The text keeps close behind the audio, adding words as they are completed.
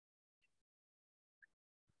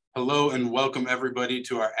Hello and welcome everybody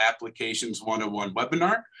to our Applications 101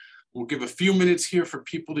 webinar. We'll give a few minutes here for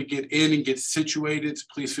people to get in and get situated. So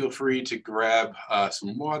please feel free to grab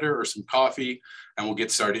some water or some coffee, and we'll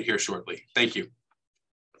get started here shortly. Thank you.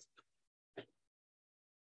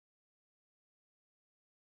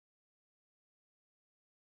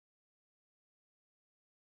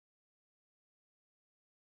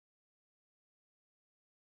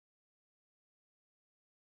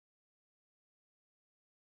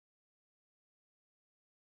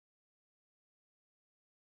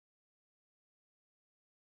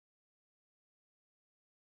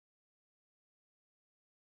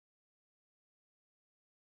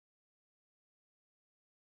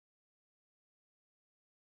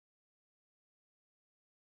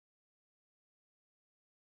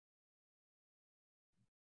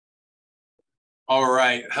 All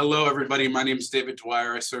right. Hello, everybody. My name is David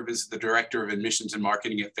Dwyer. I serve as the Director of Admissions and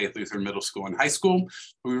Marketing at Faith Lutheran Middle School and High School.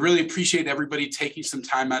 We really appreciate everybody taking some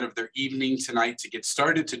time out of their evening tonight to get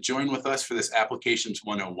started to join with us for this Applications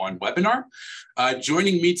 101 webinar.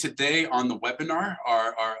 Joining me today on the webinar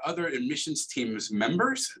are our other admissions team's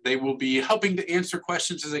members. They will be helping to answer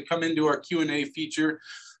questions as they come into our Q&A feature.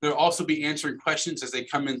 They'll also be answering questions as they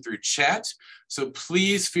come in through chat. So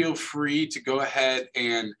please feel free to go ahead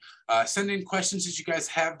and send in questions as you guys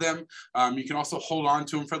have them. You can also hold on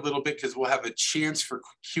to them for a little bit because we'll have a chance for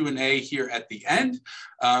Q&A here at the end.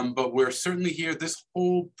 But we're certainly here. This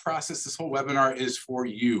whole process, this whole webinar is for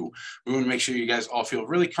you. We want to make sure you guys all feel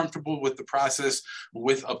really comfortable with the process,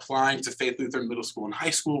 with applying to Faith Lutheran Middle School and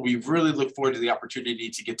High School. We really look forward to the opportunity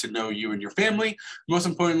to get to know you and your family. Most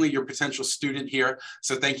importantly, your potential student here.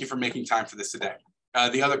 So thank you for making time for this today.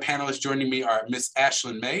 The other panelists joining me are Miss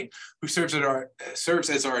Ashlyn May, who serves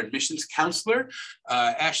as our admissions counselor.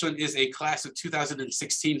 Ashlyn is a class of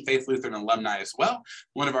 2016 Faith Lutheran alumni as well.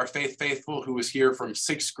 One of our Faith Faithful who was here from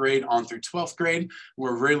 6th grade on through 12th grade.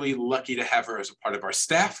 We're really lucky to have her as a part of our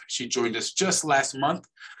staff. She joined us just last month.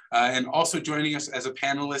 And also joining us as a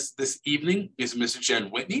panelist this evening is Ms.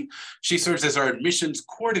 Jen Whitney. She serves as our admissions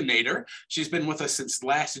coordinator. She's been with us since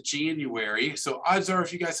last January. So odds are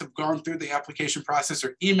if you guys have gone through the application process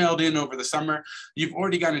or emailed in over the summer, you've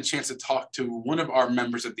already gotten a chance to talk to one of our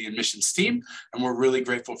members of the admissions team. And we're really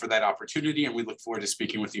grateful for that opportunity. And we look forward to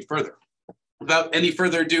speaking with you further. Without any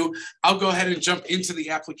further ado, I'll go ahead and jump into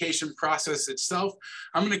the application process itself.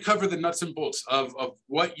 I'm going to cover the nuts and bolts of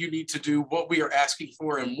what you need to do, what we are asking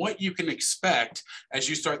for, and what you can expect as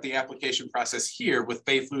you start the application process here with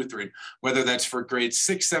Faith Lutheran, whether that's for grades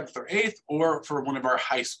 6th, 7th, or 8th, or for one of our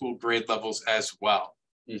high school grade levels as well.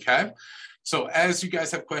 Okay? So as you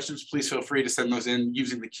guys have questions, please feel free to send those in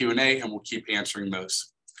using the Q&A, and we'll keep answering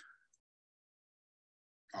those.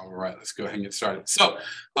 All right, let's go ahead and get started. So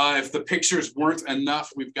if the pictures weren't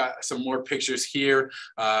enough, we've got some more pictures here.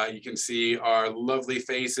 You can see our lovely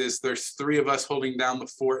faces. There's 3 of us holding down the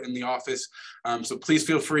fort in the office. So please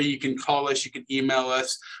feel free. You can call us, you can email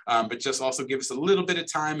us, but just also give us a little bit of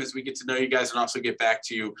time as we get to know you guys and also get back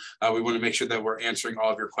to you. We want to make sure that we're answering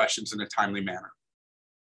all of your questions in a timely manner.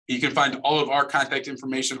 You can find all of our contact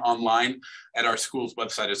information online at our school's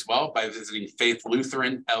website as well by visiting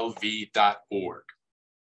faithlutheranlv.org.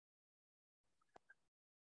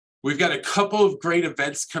 We've got a couple of great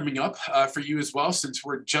events coming up for you as well, since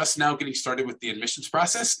we're just now getting started with the admissions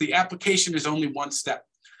process. The application is only one step.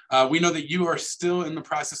 We know that you are still in the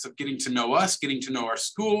process of getting to know us, getting to know our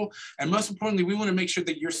school, and most importantly, we want to make sure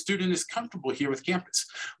that your student is comfortable here with campus.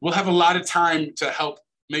 We'll have a lot of time to help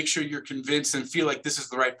make sure you're convinced and feel like this is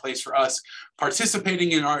the right place for us.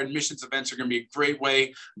 Participating in our admissions events are going to be a great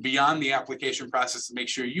way beyond the application process to make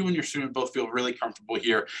sure you and your student both feel really comfortable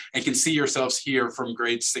here and can see yourselves here from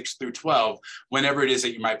grades 6 through 12, whenever it is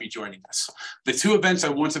that you might be joining us. The 2 events I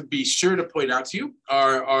want to be sure to point out to you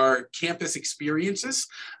are our campus experiences.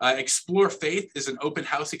 Explore Faith is an open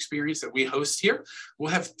house experience that we host here.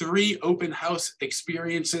 We'll have 3 open house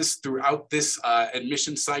experiences throughout this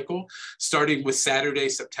admission cycle, starting with Saturday,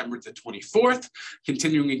 September the 24th,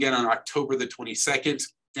 continuing again on October the 22nd,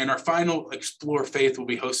 and our final Explore Faith will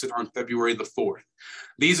be hosted on February the 4th.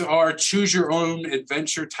 These are choose your own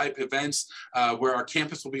adventure type events where our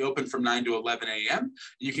campus will be open from 9 to 11 a.m.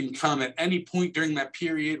 You can come at any point during that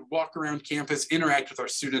period, walk around campus, interact with our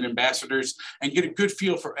student ambassadors, and get a good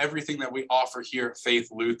feel for everything that we offer here at Faith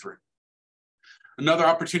Lutheran. Another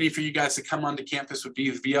opportunity for you guys to come onto campus would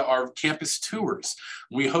be via our campus tours.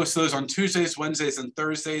 We host those on Tuesdays, Wednesdays, and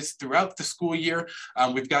Thursdays throughout the school year.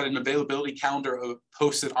 We've got an availability calendar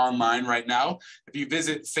posted online right now. If you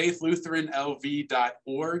visit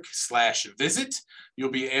faithlutheranlv.org/visit,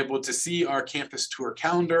 you'll be able to see our campus tour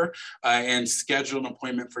calendar and schedule an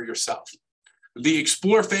appointment for yourself. The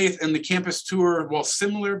Explore Faith and the campus tour, while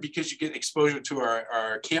similar because you get exposure to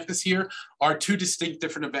our campus here, are two distinct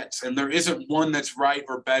different events, and there isn't one that's right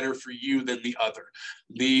or better for you than the other.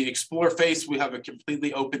 The Explore Faith, we have a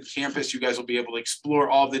completely open campus. You guys will be able to explore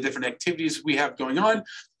all the different activities we have going on,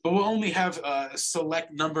 but we'll only have a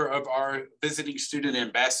select number of our visiting student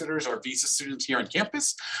ambassadors, our visa students here on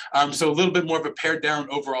campus. So a little bit more of a pared down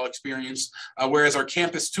overall experience, whereas our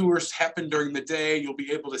campus tours happen during the day. You'll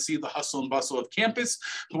be able to see the hustle and bustle of campus,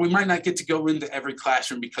 but we might not get to go into every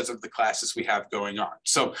classroom because of the classes we have going on.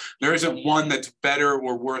 So there isn't one that's better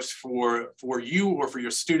or worse for you or for your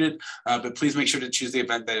student, but please make sure to choose the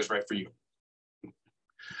event that is right for you.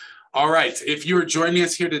 All right, if you're joining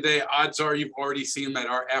us here today, odds are you've already seen that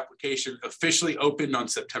our application officially opened on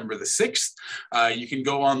September the 6th. You can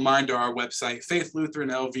go online to our website,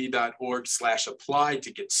 faithlutheranlv.org/apply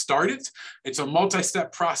to get started. It's a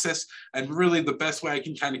multi-step process, and really the best way I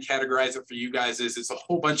can kind of categorize it for you guys is it's a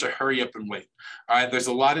whole bunch of hurry up and wait. All right, there's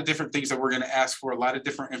a lot of different things that we're gonna ask for, a lot of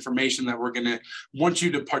different information that we're gonna want you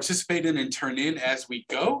to participate in and turn in as we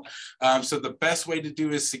go. So the best way to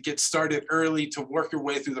do is to get started early, to work your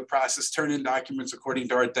way through the process, turn in documents according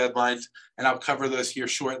to our deadlines, and I'll cover those here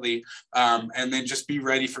shortly. And then just be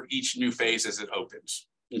ready for each new phase as it opens,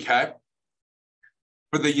 okay?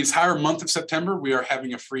 For the entire month of September, we are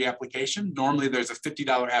having a free application. Normally there's a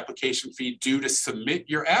 $50 application fee due to submit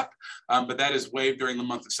your app, but that is waived during the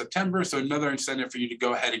month of September. So another incentive for you to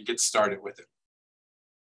go ahead and get started with it.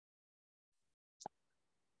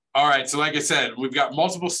 All right, so like I said, we've got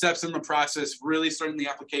multiple steps in the process. Really starting the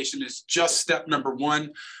application is just step number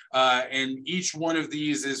one. And each one of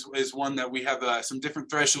these is one that we have some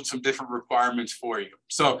different thresholds, some different requirements for you.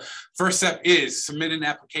 So first step is submit an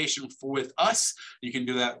application with us. You can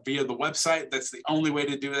do that via the website. That's the only way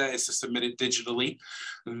to do that, is to submit it digitally.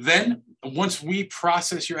 Then once we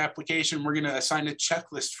process your application, we're gonna assign a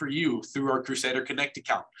checklist for you through our Crusader Connect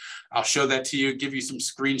account. I'll show that to you, give you some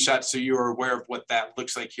screenshots so you are aware of what that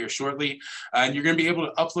looks like here shortly. And you're gonna be able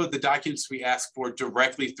to upload the documents we ask for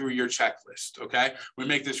directly through your checklist, okay? We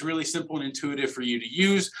make this really simple and intuitive for you to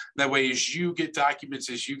use. That way, as you get documents,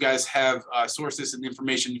 as you guys have sources and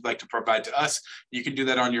information you'd like to provide to us, you can do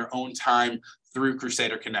that on your own time through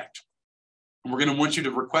Crusader Connect. We're going to want you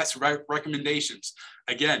to request recommendations.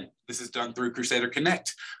 Again, this is done through Crusader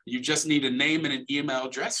Connect. You just need a name and an email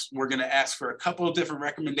address. We're going to ask for a couple of different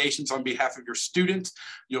recommendations on behalf of your student.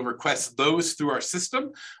 You'll request those through our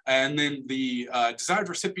system, and then the desired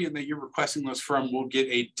recipient that you're requesting those from will get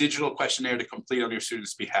a digital questionnaire to complete on your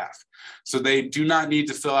student's behalf. So they do not need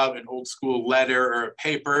to fill out an old school letter or a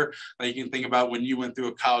paper that you can think about when you went through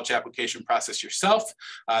a college application process yourself.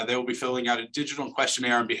 They will be filling out a digital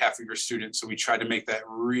questionnaire on behalf of your student. So we try to make that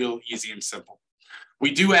real easy and simple.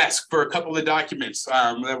 We do ask for a couple of documents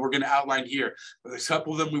that we're going to outline here. A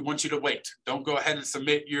couple of them we want you to wait. Don't go ahead and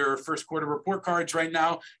submit your first quarter report cards right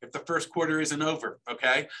now if the first quarter isn't over,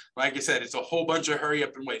 okay? Like I said, it's a whole bunch of hurry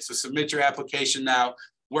up and wait. So submit your application now.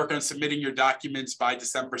 Work on submitting your documents by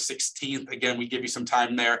December 16th. Again, we give you some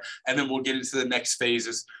time there, and then we'll get into the next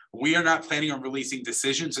phases. We are not planning on releasing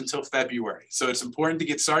decisions until February. So it's important to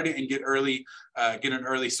get started and get an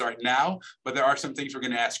early start now, but there are some things we're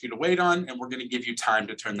gonna ask you to wait on, and we're gonna give you time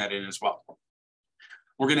to turn that in as well.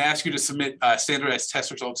 We're gonna ask you to submit standardized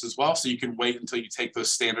test results as well, so you can wait until you take those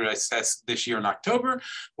standardized tests this year in October,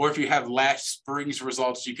 or if you have last spring's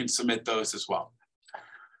results, you can submit those as well.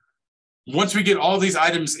 Once we get all these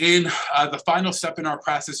items in, the final step in our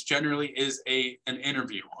process generally is an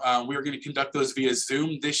interview. We are going to conduct those via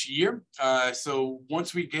Zoom this year. So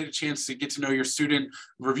once we get a chance to get to know your student,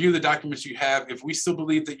 review the documents you have, if we still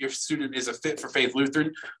believe that your student is a fit for Faith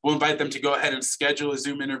Lutheran, we'll invite them to go ahead and schedule a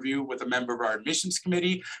Zoom interview with a member of our admissions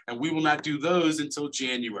committee, and we will not do those until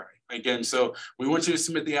January. Again, so we want you to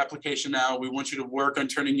submit the application now. We want you to work on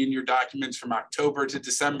turning in your documents from October to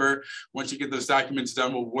December. Once you get those documents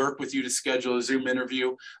done, we'll work with you to schedule a Zoom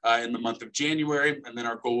interview in the month of January. And then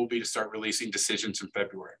our goal will be to start releasing decisions in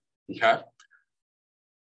February, okay?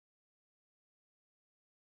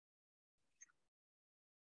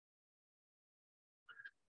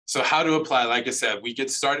 So how to apply, like I said, we get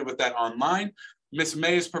started with that online. Ms.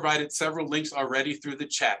 May has provided several links already through the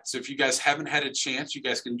chat. So if you guys haven't had a chance, you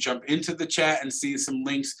guys can jump into the chat and see some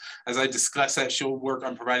links. As I discuss that, she'll work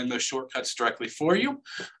on providing those shortcuts directly for you.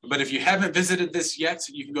 But if you haven't visited this yet,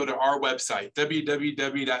 you can go to our website,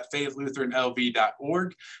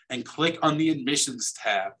 www.faithlutheranlv.org, and click on the admissions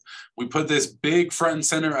tab. We put this big front and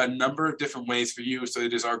center a number of different ways for you. So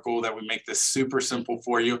it is our goal that we make this super simple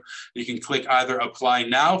for you. You can click either apply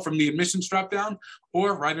now from the admissions dropdown,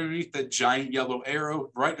 or right underneath the giant yellow arrow,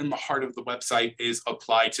 right in the heart of the website is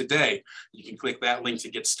Apply Today. You can click that link to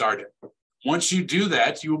get started. Once you do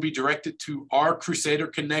that, you will be directed to our Crusader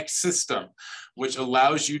Connect system, which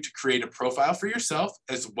allows you to create a profile for yourself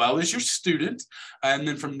as well as your student. And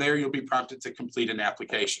then from there, you'll be prompted to complete an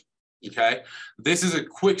application. Okay, this is a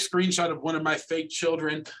quick screenshot of one of my fake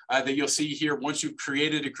children that you'll see here. Once you've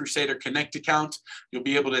created a Crusader Connect account, you'll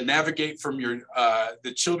be able to navigate from your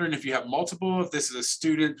the children. If you have multiple, if this is a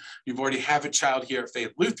student, you've already have a child here at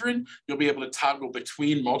Faith Lutheran, you'll be able to toggle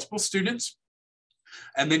between multiple students.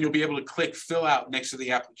 And then you'll be able to click fill out next to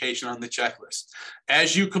the application on the checklist.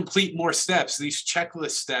 As you complete more steps, these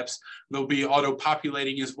checklist steps, they'll be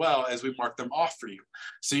auto-populating as well as we mark them off for you.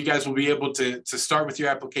 So you guys will be able to start with your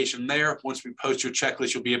application there. Once we post your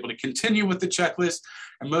checklist, you'll be able to continue with the checklist.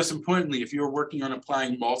 And most importantly, if you're working on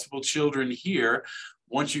applying multiple children here,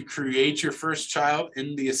 once you create your first child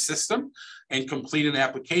in the system and complete an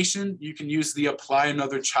application, you can use the Apply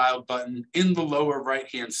Another Child button in the lower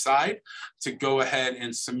right-hand side to go ahead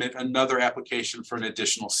and submit another application for an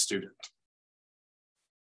additional student.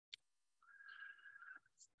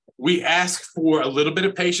 We ask for a little bit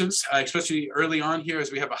of patience, especially early on here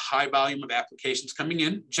as we have a high volume of applications coming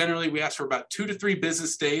in. Generally, we ask for about 2 to 3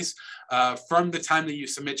 business days from the time that you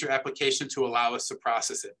submit your application to allow us to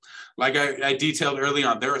process it. Like I detailed early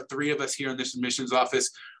on, there are 3 of us here in this admissions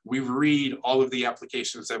office. We read all of the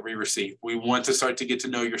applications that we receive. We want to start to get to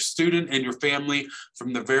know your student and your family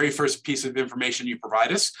from the very first piece of information you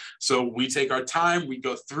provide us. So we take our time, we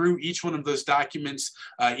go through each one of those documents,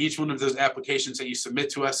 each one of those applications that you submit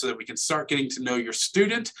to us so that we can start getting to know your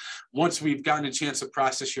student. Once we've gotten a chance to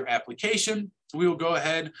process your application, we will go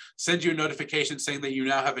ahead, send you a notification saying that you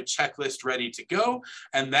now have a checklist ready to go.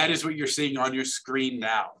 And that is what you're seeing on your screen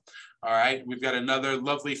now. All right, we've got another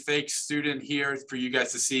lovely fake student here for you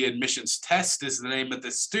guys to see. Admissions Test is the name of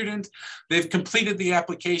this student. They've completed the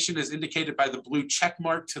application as indicated by the blue check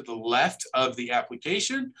mark to the left of the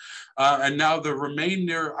application. And now the remaining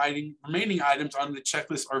items on the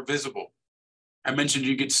checklist are visible. I mentioned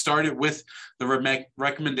you get started with the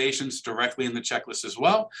recommendations directly in the checklist as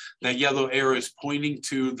well. That yellow arrow is pointing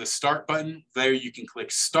to the start button. There you can click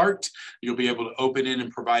start. You'll be able to open in and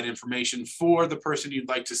provide information for the person you'd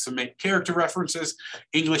like to submit character references,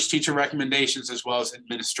 English teacher recommendations, as well as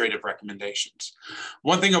administrative recommendations.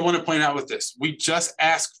 One thing I want to point out with this, we just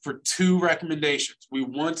asked for 2 recommendations. We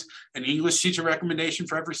want an English teacher recommendation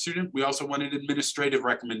for every student. We also want an administrative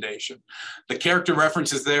recommendation. The character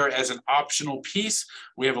reference is there as an optional piece.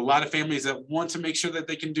 We have a lot of families that want to make sure that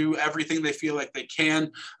they can do everything they feel like they can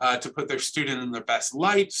to put their student in their best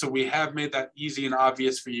light. So we have made that easy and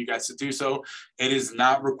obvious for you guys to do so. It is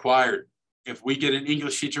not required. If we get an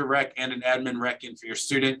English teacher rec and an admin rec in for your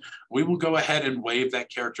student, we will go ahead and waive that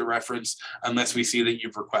character reference unless we see that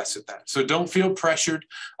you've requested that. So don't feel pressured.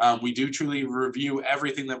 We do truly review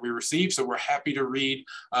everything that we receive. So we're happy to read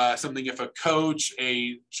something if a coach,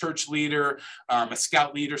 a church leader, a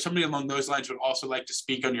scout leader, somebody along those lines would also like to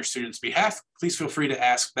speak on your student's behalf. Please feel free to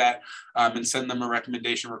ask that and send them a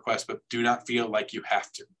recommendation request, but do not feel like you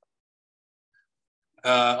have to.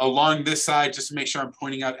 Along this side, just to make sure I'm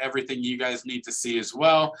pointing out everything you guys need to see as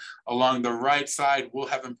well. Along the right side, we'll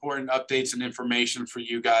have important updates and information for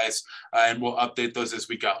you guys, and we'll update those as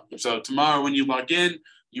we go. So tomorrow when you log in,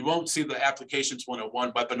 you won't see the Applications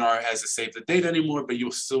 101 webinar as a save the date anymore, but you'll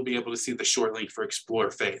still be able to see the short link for Explore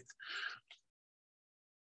Faith.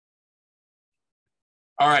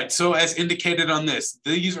 All right, so as indicated on this,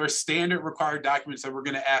 these are standard required documents that we're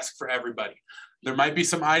going to ask for everybody. There might be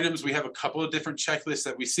some items. We have a couple of different checklists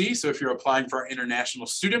that we see. So if you're applying for our international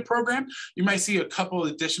student program, you might see a couple of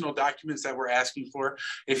additional documents that we're asking for.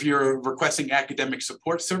 If you're requesting academic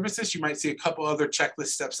support services, you might see a couple other checklist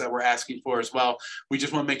steps that we're asking for as well. We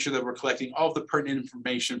just want to make sure that we're collecting all of the pertinent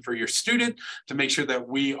information for your student to make sure that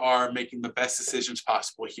we are making the best decisions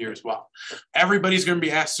possible here as well. Everybody's going to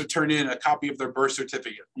be asked to turn in a copy of their birth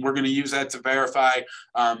certificate. We're going to use that to verify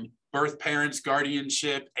birth parents,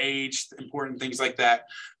 guardianship, age, important things like that.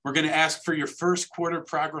 We're going to ask for your first quarter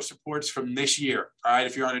progress reports from this year. All right,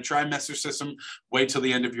 if you're on a trimester system, wait till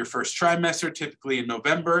the end of your first trimester, typically in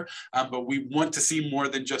November, but we want to see more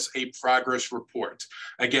than just a progress report.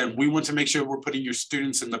 Again, we want to make sure we're putting your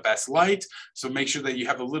students in the best light, so make sure that you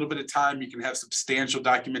have a little bit of time. You can have substantial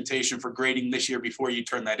documentation for grading this year before you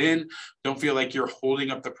turn that in. Don't feel like you're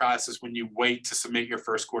holding up the process when you wait to submit your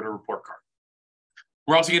first quarter report card.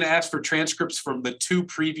 We're also going to ask for transcripts from the 2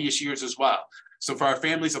 previous years as well. So for our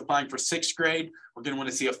families applying for 6th grade, we're going to want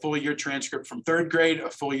to see a full year transcript from 3rd grade, a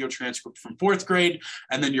full year transcript from 4th grade,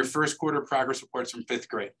 and then your first quarter progress reports from 5th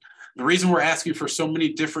grade. The reason we're asking for so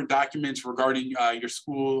many different documents regarding your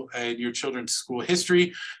school and your children's school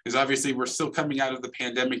history is obviously we're still coming out of the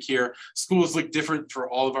pandemic here. Schools look different for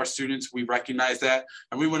all of our students. We recognize that,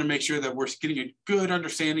 and we want to make sure that we're getting a good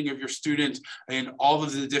understanding of your student and all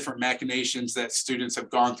of the different machinations that students have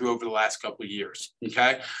gone through over the last couple of years,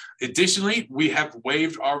 okay? Additionally, we have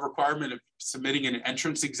waived our requirement of submitting an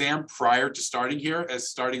entrance exam prior to starting here as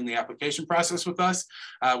starting the application process with us.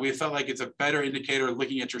 We felt like it's a better indicator of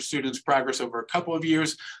looking at your students' progress over a couple of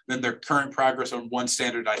years than their current progress on one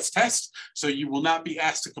standardized test. So you will not be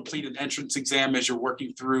asked to complete an entrance exam as you're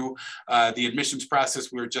working through the admissions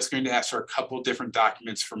process. We're just going to ask for a couple of different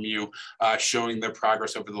documents from you showing their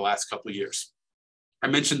progress over the last couple of years. I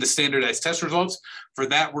mentioned the standardized test results. For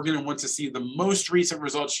that, we're going to want to see the most recent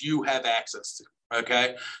results you have access to.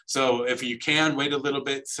 Okay, so if you can wait a little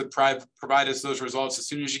bit to provide us those results as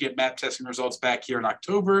soon as you get MAP testing results back here in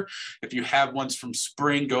October. If you have ones from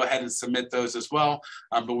spring, go ahead and submit those as well.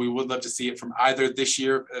 But we would love to see it from either this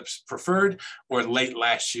year if preferred or late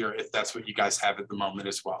last year if that's what you guys have at the moment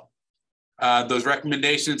as well. Those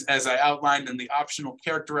recommendations as I outlined in the optional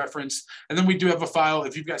character reference. And then we do have a file.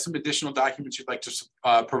 If you've got some additional documents you'd like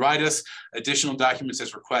to provide us, additional documents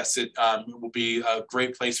as requested, it will be a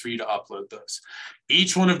great place for you to upload those.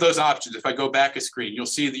 Each one of those options, if I go back a screen, you'll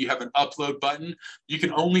see that you have an upload button. You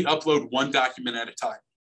can only upload one document at a time.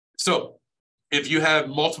 So if you have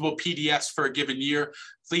multiple PDFs for a given year,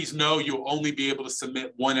 please know you'll only be able to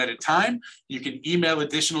submit one at a time. You can email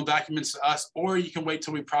additional documents to us, or you can wait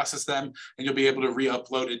till we process them and you'll be able to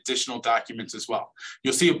re-upload additional documents as well.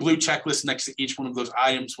 You'll see a blue checklist next to each one of those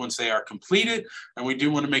items once they are completed. And we do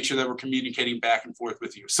want to make sure that we're communicating back and forth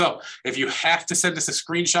with you. So if you have to send us a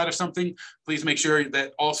screenshot of something, please make sure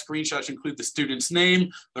that all screenshots include the student's name,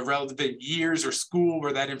 the relevant years or school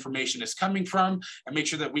where that information is coming from, and make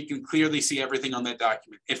sure that we can clearly see everything on that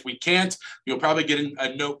document. If we can't, you'll probably get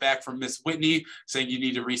a note back from Ms. Whitney saying you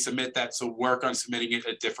need to resubmit that, so work on submitting it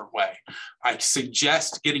a different way. I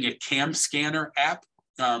suggest getting a cam scanner app.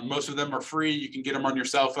 Most of them are free. You can get them on your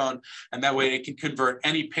cell phone, and that way it can convert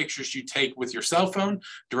any pictures you take with your cell phone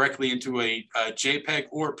directly into a JPEG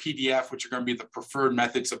or PDF, which are going to be the preferred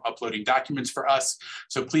methods of uploading documents for us.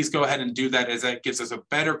 So please go ahead and do that, as that gives us a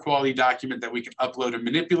better quality document that we can upload and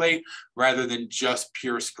manipulate rather than just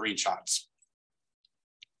pure screenshots.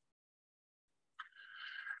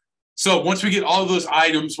 So once we get all of those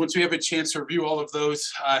items, once we have a chance to review all of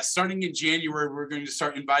those, starting in January, we're going to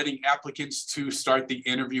start inviting applicants to start the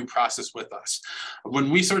interview process with us. When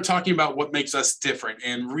we start talking about what makes us different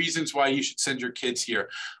and reasons why you should send your kids here,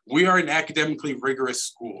 we are an academically rigorous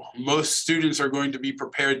school. Most students are going to be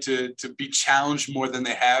prepared to be challenged more than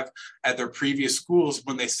they have at their previous schools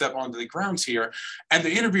when they step onto the grounds here. And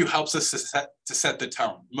the interview helps us to set the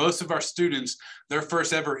tone. Most of our students, their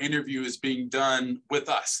first ever interview is being done with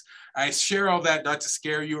us. I share all that not to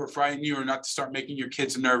scare you or frighten you or not to start making your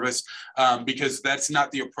kids nervous, because that's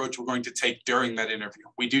not the approach we're going to take during that interview.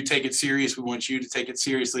 We do take it serious. We want you to take it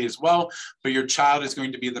seriously as well, but your child is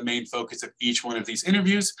going to be the main focus of each one of these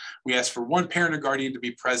interviews. We ask for one parent or guardian to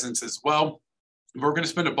be present as well. We're going to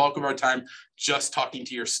spend a bulk of our time just talking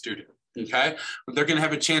to your student. Okay, but they're going to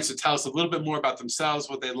have a chance to tell us a little bit more about themselves,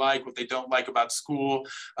 what they like, what they don't like about school.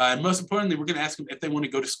 And most importantly, we're going to ask them if they want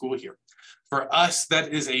to go to school here. For us,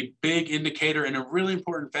 that is a big indicator and a really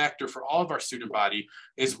important factor for all of our student body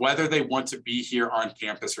is whether they want to be here on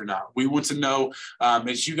campus or not. We want to know,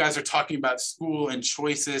 as you guys are talking about school and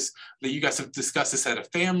choices, that you guys have discussed this at a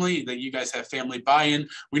family, that you guys have family buy-in.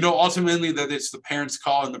 We know ultimately that it's the parents'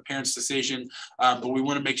 call and the parents' decision, but we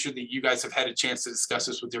want to make sure that you guys have had a chance to discuss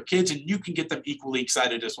this with your kids, and you can get them equally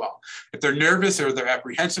excited as well. If they're nervous or they're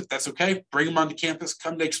apprehensive, that's okay. Bring them onto campus,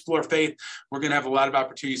 come to Explore Faith. We're going to have a lot of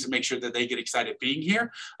opportunities to make sure that they get excited being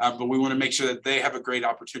here, but we want to make sure that they have a great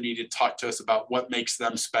opportunity to talk to us about what makes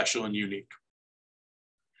them special and unique.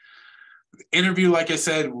 The interview, like I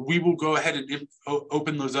said, we will go ahead and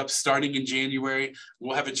open those up starting in January.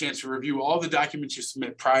 We'll have a chance to review all the documents you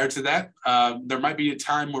submit prior to that. There might be a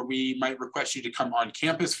time where we might request you to come on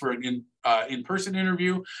campus for an in-person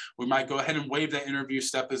interview. We might go ahead and waive that interview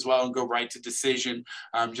step as well and go right to decision.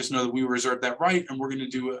 Just know that we reserve that right, and we're going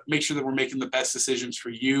to make sure that we're making the best decisions for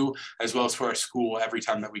you as well as for our school every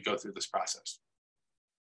time that we go through this process.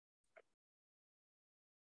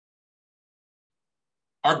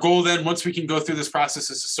 Our goal then, once we can go through this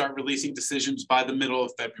process, is to start releasing decisions by the middle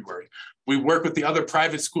of February. We work with the other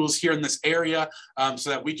private schools here in this area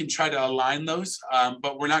so that we can try to align those,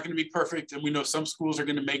 but we're not going to be perfect. And we know some schools are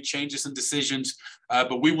going to make changes and decisions,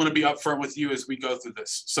 but we want to be upfront with you as we go through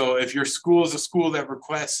this. So if your school is a school that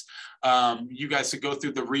requests you guys to go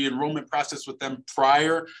through the re-enrollment process with them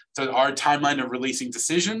prior to our timeline of releasing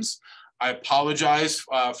decisions, I apologize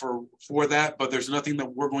for that, but there's nothing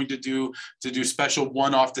that we're going to do special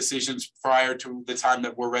one-off decisions prior to the time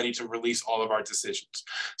that we're ready to release all of our decisions.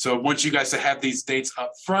 So I want you guys to have these dates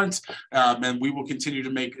up front, and we will continue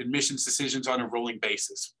to make admissions decisions on a rolling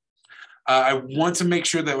basis. I want to make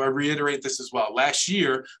sure that I reiterate this as well. Last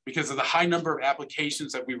year, because of the high number of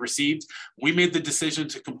applications that we received, we made the decision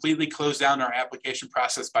to completely close down our application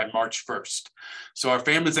process by March 1st. So our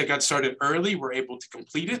families that got started early were able to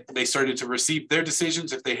complete it. They started to receive their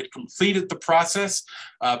decisions if they had completed the process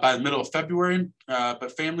by the middle of February.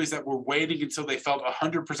 But families that were waiting until they felt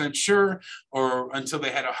 100% sure or until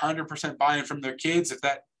they had 100% buy-in from their kids, if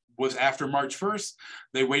that was after March 1st,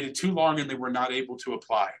 they waited too long and they were not able to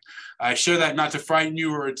apply. I share that not to frighten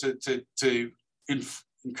you or to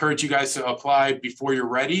encourage you guys to apply before you're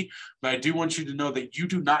ready, but I do want you to know that you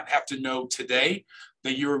do not have to know today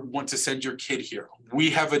that you want to send your kid here. We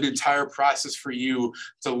have an entire process for you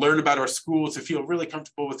to learn about our school, to feel really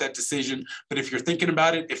comfortable with that decision. But if you're thinking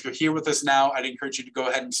about it, if you're here with us now, I'd encourage you to go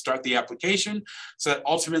ahead and start the application so that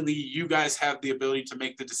ultimately you guys have the ability to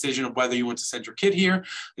make the decision of whether you want to send your kid here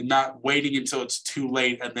and not waiting until it's too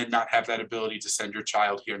late and then not have that ability to send your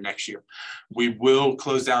child here next year. We will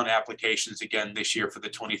close down applications again this year for the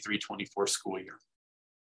 23-24 school year.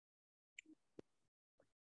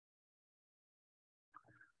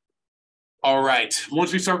 All right,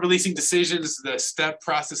 once we start releasing decisions, the step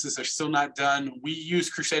processes are still not done. We use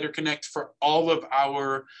Crusader Connect for all of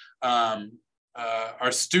our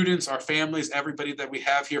students, our families, everybody that we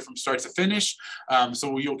have here from start to finish.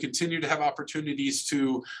 So you'll continue to have opportunities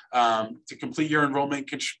to complete your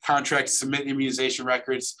enrollment contract, submit immunization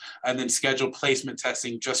records, and then schedule placement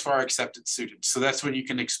testing just for our accepted students. So that's what you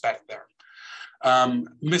can expect there.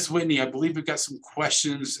 Ms. Whitney, I believe we've got some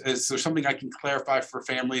questions. Is there something I can clarify for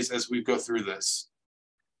families as we go through this?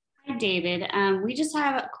 Hi, David. We just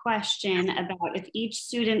have a question about if each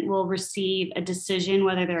student will receive a decision,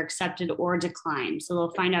 whether they're accepted or declined. So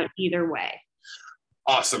they'll find out either way.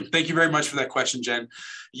 Awesome. Thank you very much for that question, Jen.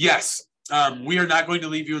 Yes, we are not going to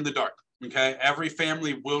leave you in the dark. Okay, every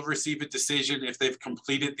family will receive a decision if they've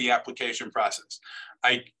completed the application process.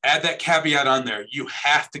 I add that caveat on there. You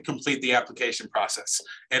have to complete the application process.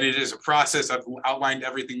 And it is a process. I've outlined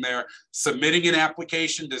everything there. Submitting an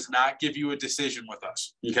application does not give you a decision with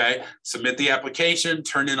us. Okay, submit the application,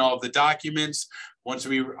 turn in all of the documents. Once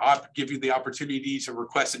we give you the opportunity to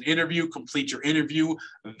request an interview, complete your interview,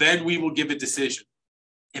 then we will give a decision.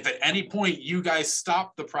 If at any point you guys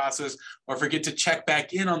stop the process or forget to check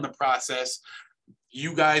back in on the process,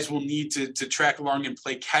 you guys will need to track along and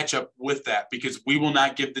play catch up with that because we will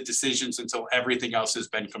not give the decisions until everything else has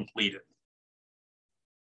been completed.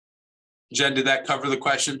 Jen, did that cover the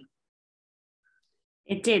question?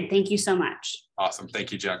 It did. Thank you so much. Awesome.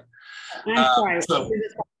 Thank you, Jen. I'm sorry.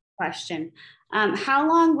 Question. How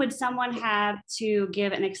long would someone have to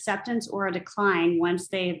give an acceptance or a decline once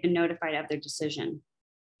they've been notified of their decision?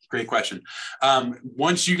 Great question.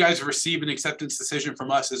 Once you guys receive an acceptance decision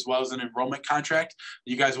from us as well as an enrollment contract,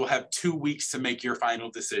 you guys will have 2 weeks to make your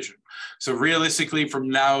final decision. So realistically, from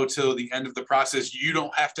now till the end of the process, you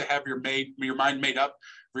don't have to have your mind made up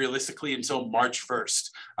realistically until March 1st.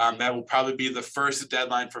 That will probably be the first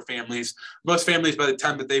deadline for families. Most families, by the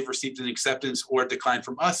time that they've received an acceptance or decline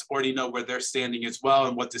from us, already know where they're standing as well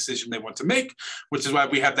and what decision they want to make, which is why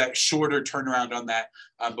we have that shorter turnaround on that.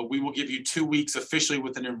 But we will give you 2 weeks officially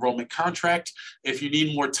with an enrollment contract. If you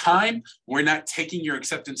need more time, we're not taking your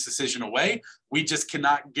acceptance decision away. We just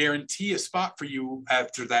cannot guarantee a spot for you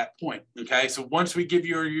after that point, okay? So once we give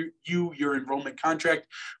you your enrollment contract,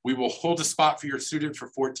 we will hold a spot for your student for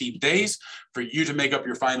 14 days for you to make up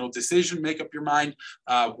your final decision, make up your mind,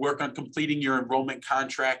 work on completing your enrollment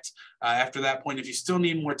contract. After that point, if you still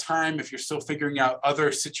need more time, if you're still figuring out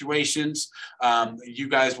other situations, you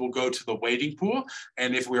guys will go to the waiting pool.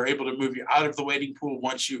 And if we're able to move you out of the waiting pool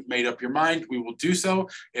once you've made up your mind, we will do so.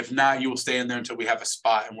 If not, you will stay in there until we have a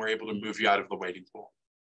spot and we're able to move you out of the waiting pool.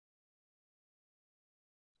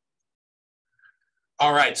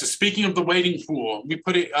 All right, so speaking of the waiting pool, we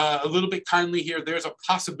put it a little bit kindly here. There's a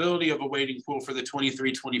possibility of a waiting pool for the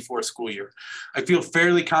 23-24 school year. I feel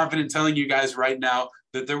fairly confident telling you guys right now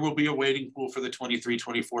that there will be a waiting pool for the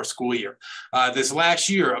 23-24 school year. This last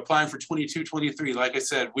year, applying for 22-23, like I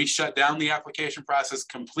said, we shut down the application process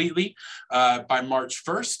completely by March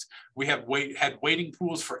 1st. We have had waiting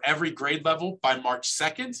pools for every grade level by March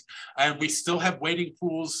 2nd, and we still have waiting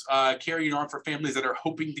pools carrying on for families that are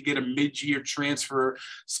hoping to get a mid-year transfer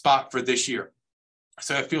spot for this year.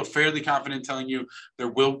 So I feel fairly confident telling you there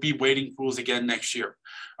will be waiting pools again next year.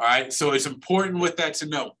 All right, so it's important with that to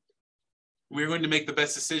know. We're going to make the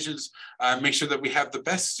best decisions, make sure that we have the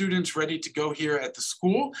best students ready to go here at the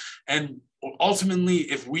school. And ultimately,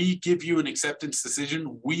 if we give you an acceptance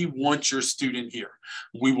decision, we want your student here.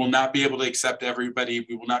 We will not be able to accept everybody.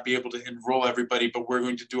 We will not be able to enroll everybody, but we're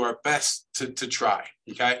going to do our best to try,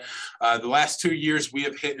 okay? The last 2 years, we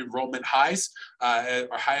have hit enrollment highs, our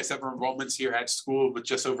highest ever enrollments here at school with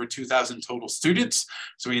just over 2,000 total students.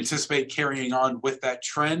 So we anticipate carrying on with that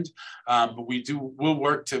trend, but we'll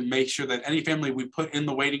work to make sure that any family we put in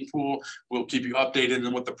the waiting pool, we'll keep you updated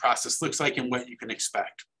on what the process looks like and what you can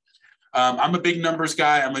expect. I'm a big numbers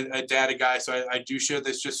guy. I'm a data guy, so I do share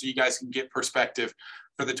this just so you guys can get perspective.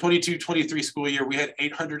 For the 22-23 school year, we had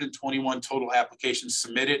 821 total applications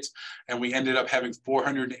submitted, and we ended up having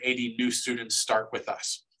 480 new students start with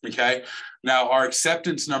us, okay? Now, our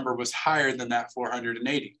acceptance number was higher than that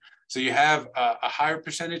 480. So you have a higher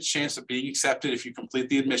percentage chance of being accepted if you complete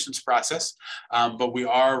the admissions process, but we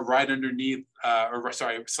are right underneath,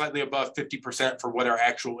 slightly above 50% for what our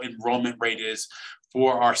actual enrollment rate is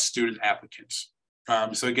for our student applicants.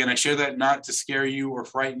 So again, I share that not to scare you or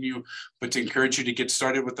frighten you, but to encourage you to get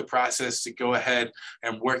started with the process, to go ahead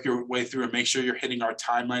and work your way through and make sure you're hitting our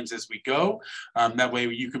timelines as we go. That way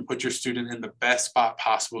you can put your student in the best spot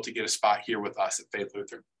possible to get a spot here with us at Faith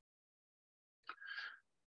Lutheran.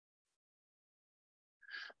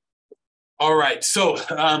 All right, so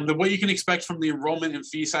what you can expect from the enrollment and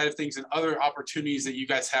fee side of things and other opportunities that you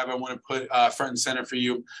guys have, I want to put front and center for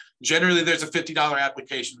you. Generally, there's a $50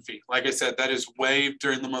 application fee. Like I said, that is waived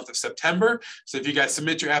during the month of September. So if you guys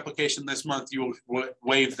submit your application this month, you will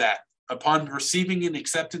waive that. Upon receiving an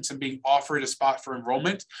acceptance and being offered a spot for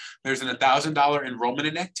enrollment, there's an $1,000 enrollment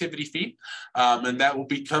and activity fee, and that will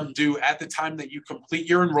become due at the time that you complete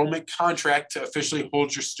your enrollment contract to officially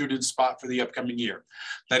hold your student spot for the upcoming year.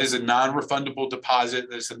 That is a non-refundable deposit.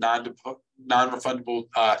 That's a non-refundable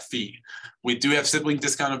fee. We do have sibling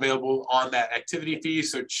discount available on that activity fee.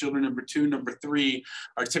 So children number 2, number 3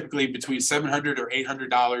 are typically between $700 or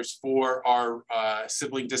 $800 for our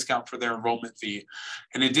sibling discount for their enrollment fee.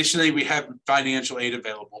 And additionally, we have financial aid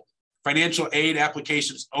available. Financial aid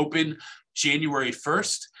applications open January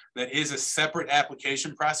 1st. That is a separate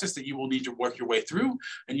application process that you will need to work your way through.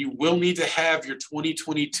 And you will need to have your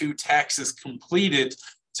 2022 taxes completed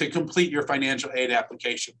to complete your financial aid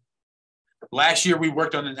application. Last year, we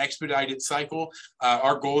worked on an expedited cycle.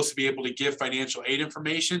 Our goal is to be able to give financial aid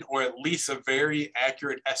information, or at least a very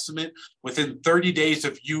accurate estimate, within 30 days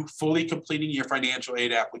of you fully completing your financial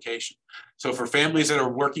aid application. So for families that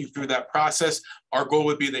are working through that process, our goal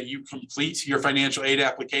would be that you complete your financial aid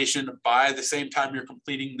application by the same time you're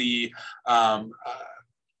completing the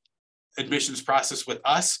admissions process with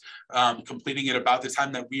us, completing it about the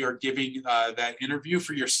time that we are giving that interview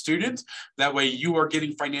for your student. That way you are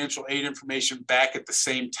getting financial aid information back at the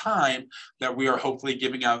same time that we are hopefully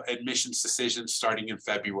giving out admissions decisions starting in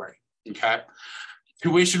February, okay?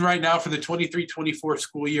 Tuition right now for the 23-24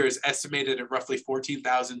 school year is estimated at roughly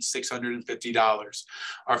 $14,650.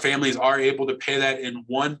 Our families are able to pay that in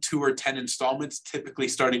 1, 2, or 10 installments, typically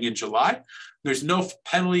starting in July. There's no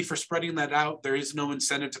penalty for spreading that out. There is no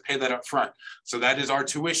incentive to pay that up front. So that is our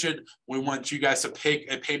tuition. We want you guys to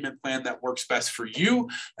pick a payment plan that works best for you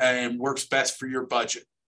and works best for your budget.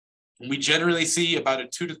 We generally see about a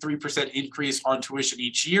 2 to 3% increase on tuition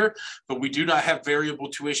each year, but we do not have variable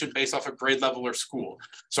tuition based off of grade level or school.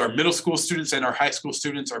 So our middle school students and our high school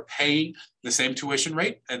students are paying the same tuition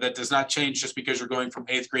rate, and that does not change just because you're going from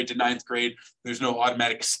 8th grade to 9th grade. There's no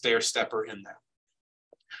automatic stair stepper in there.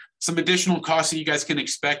 Some additional costs that you guys can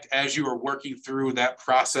expect as you are working through that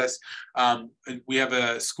process. We have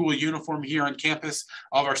a school uniform here on campus.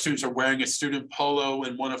 All of our students are wearing a student polo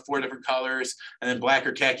in one of 4 different colors, and then black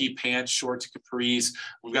or khaki pants, shorts, capris.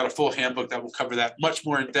 We've got a full handbook that will cover that much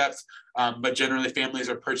more in depth. But generally, families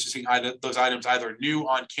are purchasing those items either new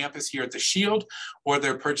on campus here at the Shield, or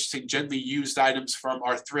they're purchasing gently used items from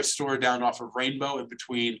our thrift store down off of Rainbow in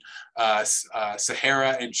between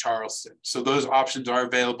Sahara and Charleston. So those options are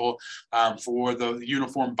available for the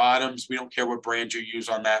uniform bottoms. We don't care what brand you use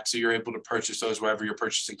on that, so you're able to purchase those wherever you're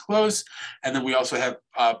purchasing clothes. And then we also have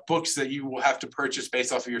books that you will have to purchase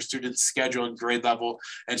based off of your student's schedule and grade level.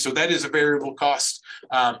 And so that is a variable cost.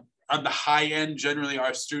 On the high end, generally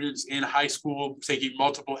our students in high school taking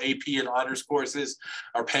multiple AP and honors courses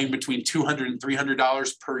are paying between $200 and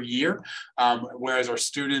 $300 per year. Whereas our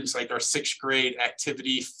students, like our 6th grade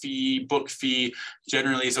activity fee, book fee,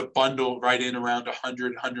 generally is a bundle right in around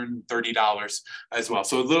 $100, $130 as well.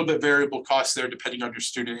 So a little bit variable cost there depending on your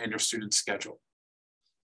student and your student schedule.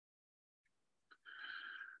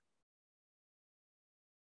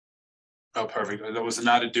 Oh, perfect. That was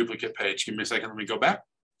not a duplicate page. Give me a second. Let me go back.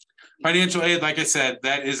 Financial aid, like I said,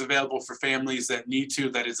 that is available for families that need to.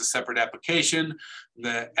 That is a separate application.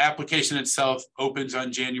 The application itself opens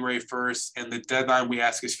on January 1st, and the deadline we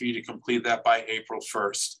ask is for you to complete that by April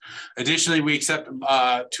 1st. Additionally, we accept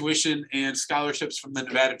tuition and scholarships from the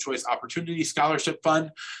Nevada Choice Opportunity Scholarship Fund.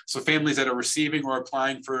 So families that are receiving or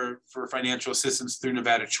applying for financial assistance through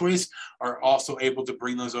Nevada Choice are also able to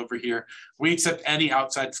bring those over here. We accept any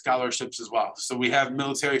outside scholarships as well. So we have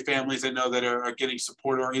military families I know that are getting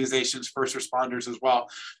support organizations, first responders as well.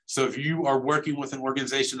 So if you are working with an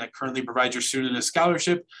organization that currently provides your student a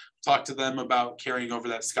scholarship, talk to them about carrying over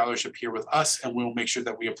that scholarship here with us, and we'll make sure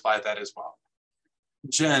that we apply that as well.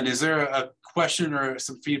 Jen, is there a question or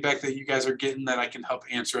some feedback that you guys are getting that I can help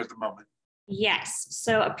answer at the moment? Yes.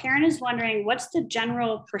 So a parent is wondering, what's the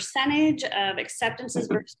general percentage of acceptances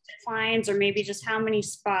versus declines, or maybe just how many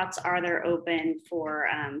spots are there open for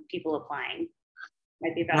people applying?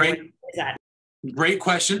 Might be about Right. What is that? Great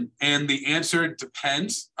question. And the answer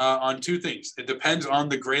depends on 2 things. It depends on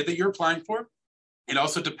the grade that you're applying for. It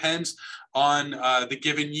also depends on the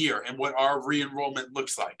given year and what our re-enrollment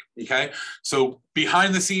looks like, okay? So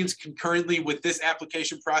behind the scenes, concurrently with this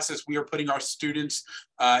application process, we are putting our students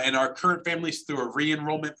and our current families through a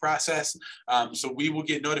re-enrollment process. So we will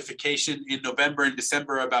get notification in November and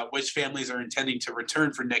December about which families are intending to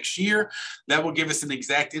return for next year. That will give us an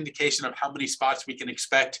exact indication of how many spots we can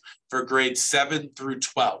expect for grades 7 through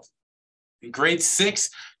 12. And grade 6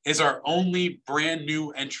 is our only brand new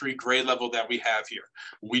entry grade level that we have here.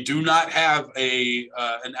 We do not have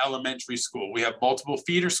an elementary school. We have multiple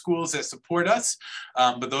feeder schools that support us,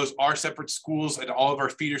 but those are separate schools, and all of our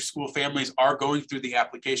feeder school families are going through the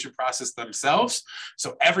application process themselves.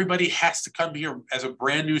 So everybody has to come here as a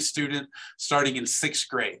brand new student starting in 6th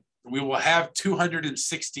grade. We will have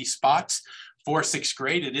 260 spots for 6th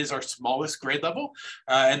grade. It is our smallest grade level.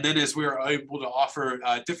 And then as we are able to offer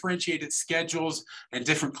differentiated schedules and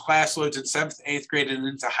different class loads in 7th, 8th grade and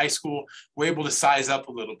into high school, we're able to size up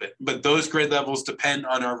a little bit. But those grade levels depend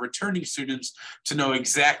on our returning students to know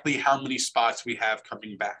exactly how many spots we have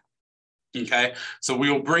coming back. Okay, so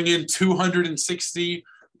we will bring in 260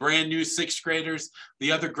 brand new 6th graders.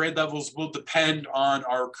 The other grade levels will depend on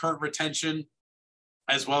our current retention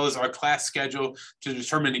as well as our class schedule to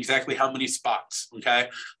determine exactly how many spots, okay?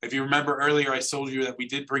 If you remember earlier, I told you that we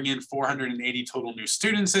did bring in 480 total new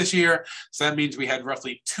students this year. So that means we had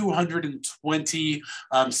roughly 220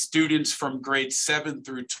 students from grade 7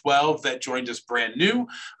 through 12 that joined us brand new.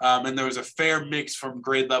 And there was a fair mix from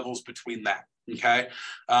grade levels between that, okay?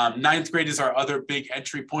 9th grade is our other big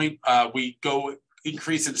entry point. We go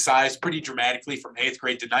increase in size pretty dramatically from 8th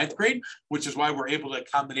grade to 9th grade, which is why we're able to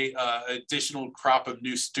accommodate additional crop of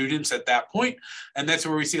new students at that point. And that's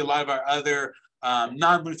where we see a lot of our other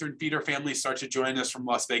non-Lutheran feeder families start to join us from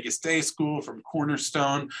Las Vegas Day School, from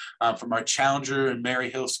Cornerstone, from our Challenger and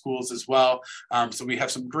Mary Hill schools as well. So we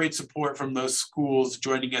have some great support from those schools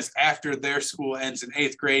joining us after their school ends in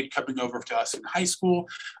 8th grade, coming over to us in high school.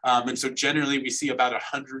 And so generally we see about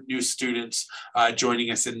 100 new students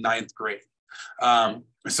joining us in 9th grade.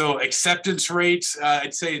 So acceptance rates,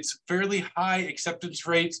 I'd say it's fairly high acceptance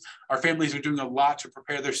rates. Our families are doing a lot to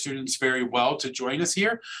prepare their students very well to join us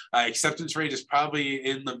here. Acceptance rate is probably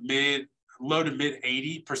in the low to mid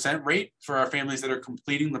 80% rate for our families that are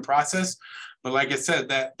completing the process. But like I said,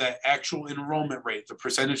 that actual enrollment rate, the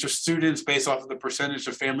percentage of students based off of the percentage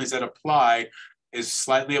of families that apply, is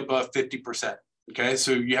slightly above 50%. Okay,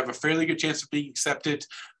 so you have a fairly good chance of being accepted.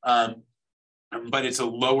 But it's a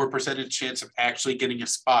lower percentage chance of actually getting a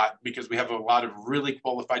spot because we have a lot of really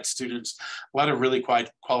qualified students, a lot of really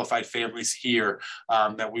qualified families here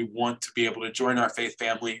that we want to be able to join our faith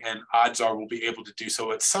family, and odds are we'll be able to do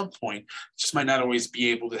so at some point. It just might not always be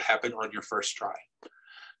able to happen on your first try.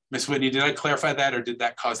 Ms. Whitney, did I clarify that, or did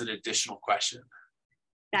that cause an additional question?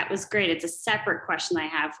 That was great. It's a separate question I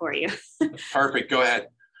have for you. Perfect, go ahead.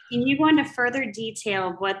 Can you go into further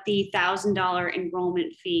detail what the $1,000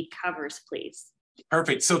 enrollment fee covers, please?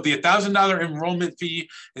 Perfect. So the $1,000 enrollment fee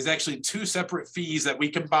is actually 2 separate fees that we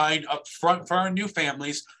combine up front for our new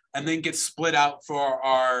families and then get split out for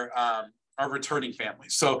our are returning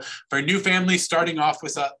families. So for a new family starting off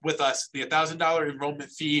with us, the $1,000 enrollment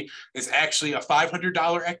fee is actually a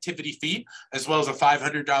 $500 activity fee, as well as a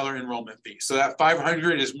 $500 enrollment fee. So that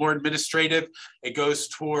 $500 is more administrative. It goes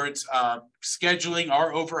towards scheduling,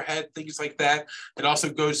 our overhead, things like that. It also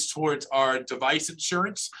goes towards our device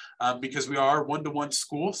insurance because we are a one-to-one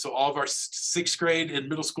school. So all of our 6th grade and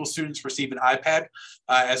middle school students receive an iPad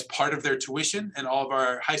as part of their tuition, and all of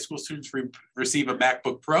our high school students receive a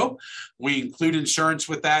MacBook Pro. We include insurance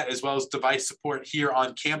with that, as well as device support here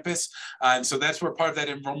on campus. And so that's where part of that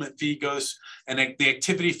enrollment fee goes. And the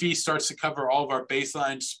activity fee starts to cover all of our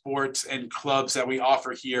baseline sports and clubs that we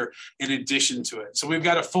offer here in addition to it. So we've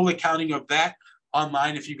got a full accounting of that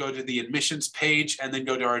online. If you go to the admissions page and then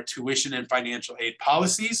go to our tuition and financial aid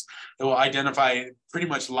policies, it will identify pretty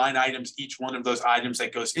much line items, each one of those items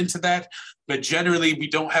that goes into that. But generally, we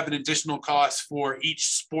don't have an additional cost for each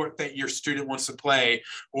sport that your student wants to play,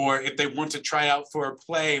 or if they want to try out for a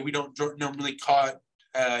play, we don't normally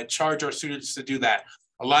charge our students to do that.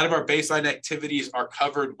 A lot of our baseline activities are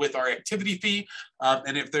covered with our activity fee.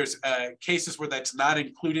 And if there's cases where that's not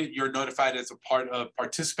included, you're notified as a part of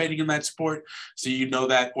participating in that sport. So you know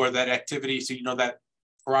that, or that activity, so you know that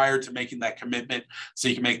prior to making that commitment, so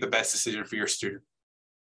you can make the best decision for your student.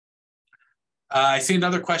 I see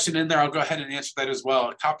another question in there. I'll go ahead and answer that as well.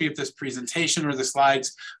 A copy of this presentation or the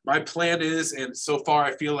slides. My plan is, and so far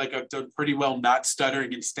I feel like I've done pretty well not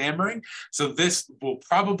stuttering and stammering. So this will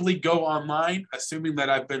probably go online, assuming that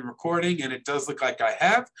I've been recording, and it does look like I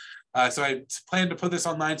have. So I plan to put this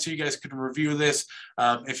online so you guys can review this.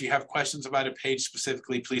 If you have questions about a page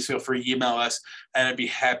specifically, please feel free to email us, and I'd be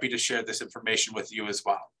happy to share this information with you as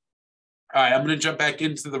well. All right, I'm going to jump back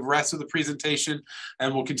into the rest of the presentation,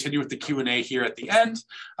 and we'll continue with the Q&A here at the end.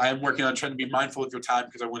 I am working on trying to be mindful of your time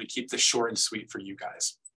because I want to keep this short and sweet for you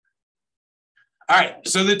guys. All right,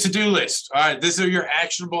 so the to-do list. All right, these are your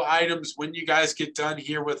actionable items when you guys get done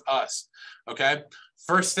here with us, okay?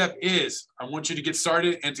 First step is I want you to get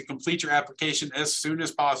started and to complete your application as soon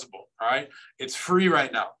as possible, all right? It's free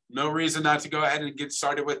right now. No reason not to go ahead and get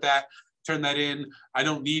started with that. Turn that in. I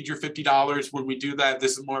don't need your $50 when we do that.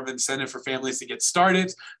 This is more of an incentive for families to get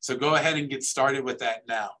started. So go ahead and get started with that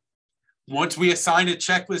now. Once we assign a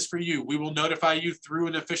checklist for you, we will notify you through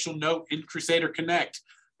an official note in Crusader Connect.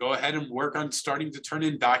 Go ahead and work on starting to turn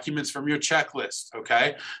in documents from your checklist,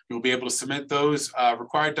 okay? You'll be able to submit those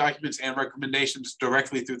required documents and recommendations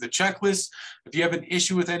directly through the checklist. If you have an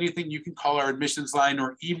issue with anything, you can call our admissions line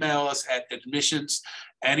or email us at admissions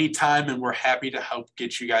anytime, and we're happy to help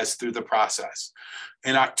get you guys through the process.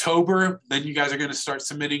 In October, then you guys are going to start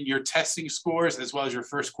submitting your testing scores as well as your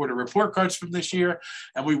first quarter report cards from this year.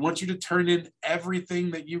 And we want you to turn in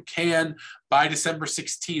everything that you can by December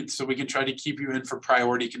 16th so we can try to keep you in for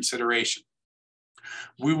priority consideration.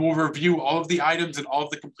 We will review all of the items and all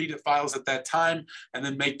of the completed files at that time, and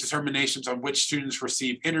then make determinations on which students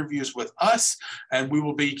receive interviews with us. And we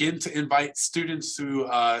will begin to invite students to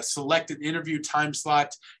select an interview time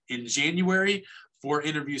slot in January for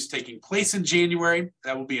interviews taking place in January.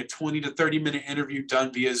 That will be a 20 to 30-minute interview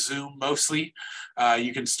done via Zoom mostly.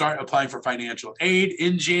 You can start applying for financial aid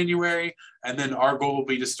in January, and then our goal will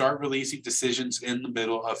be to start releasing decisions in the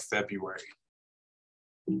middle of February.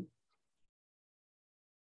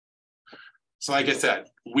 So like I said,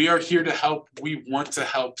 we are here to help. We want to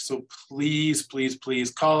help. So please, please,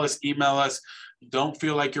 please call us, email us. Don't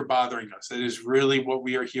feel like you're bothering us. That is really what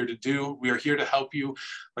we are here to do. We are here to help you.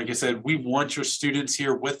 Like I said, we want your students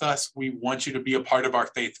here with us. We want you to be a part of our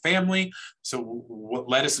faith family. So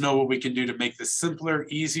let us know what we can do to make this simpler,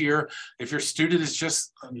 easier. If your student is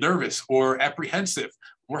just nervous or apprehensive,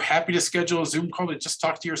 we're happy to schedule a Zoom call to just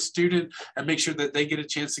talk to your student and make sure that they get a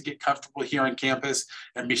chance to get comfortable here on campus.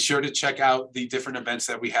 And be sure to check out the different events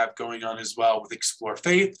that we have going on as well with Explore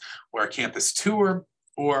Faith, or our campus tour,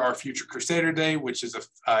 or our Future Crusader Day, which is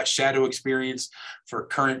a shadow experience for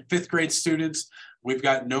current 5th grade students. We've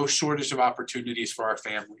got no shortage of opportunities for our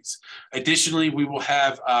families. Additionally, we will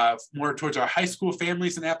have more towards our high school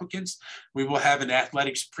families and applicants. We will have an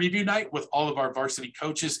athletics preview night with all of our varsity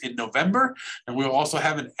coaches in November. And we'll also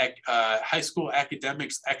have an high school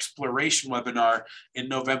academics exploration webinar in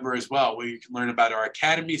November as well, where you can learn about our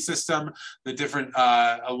academy system, the different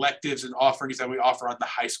electives and offerings that we offer on the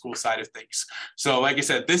high school side of things. So like I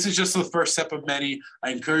said, this is just the first step of many.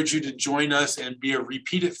 I encourage you to join us and be a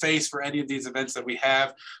repeated face for any of these events that we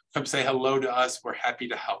have. Come say hello to us. We're happy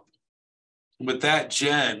to help. With that,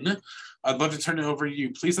 Jen, I'd love to turn it over to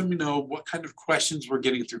you. Please let me know what kind of questions we're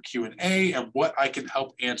getting through Q&A and what I can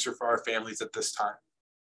help answer for our families at this time.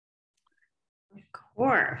 Of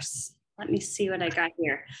course. let me see what I got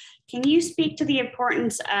here. Can you speak to the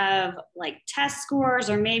importance of like test scores,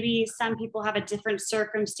 or maybe some people have a different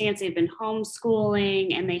circumstance, they've been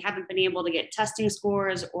homeschooling and they haven't been able to get testing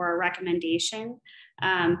scores or a recommendation?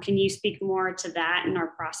 Can you speak more to that and our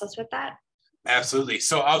process with that? Absolutely.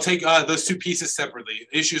 So I'll take those two pieces separately: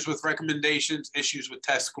 issues with recommendations, issues with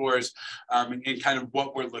test scores, and kind of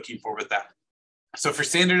what we're looking for with that. So for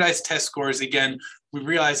standardized test scores, again, we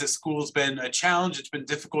realize that school's been a challenge. It's been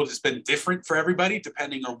difficult. It's been different for everybody,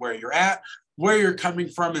 depending on where you're at, where you're coming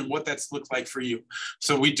from, and what that's looked like for you.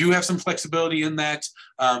 So we do have some flexibility in that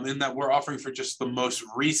we're offering for just the most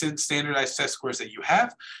recent standardized test scores that you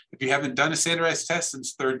have. If you haven't done a standardized test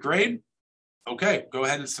since 3rd grade, okay, go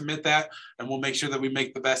ahead and submit that, and we'll make sure that we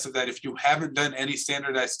make the best of that. If you haven't done any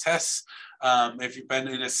standardized tests, if you've been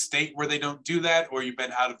in a state where they don't do that, or you've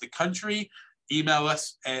been out of the country, email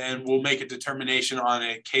us and we'll make a determination on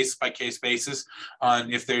a case-by-case basis on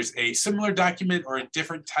if there's a similar document or a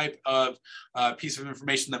different type of piece of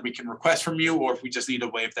information that we can request from you, or if we just need to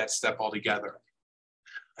waive that step altogether.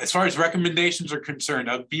 As far as recommendations are concerned,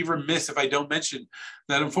 I'd be remiss if I don't mention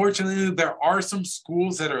that unfortunately there are some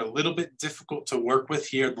schools that are a little bit difficult to work with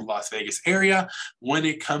here in the Las Vegas area when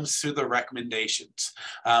it comes to the recommendations.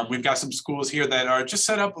 We've got some schools here that are just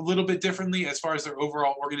set up a little bit differently as far as their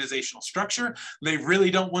overall organizational structure. They really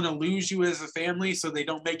don't want to lose you as a family, so they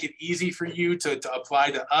don't make it easy for you to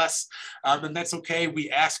apply to us. And that's okay. We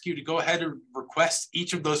ask you to go ahead and request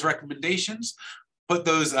each of those recommendations. Put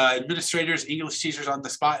those administrators, English teachers on the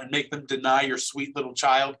spot and make them deny your sweet little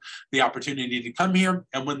child the opportunity to come here.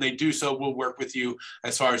 And when they do so, we'll work with you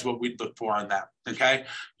as far as what we'd look for on that, okay?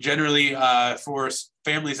 Generally, for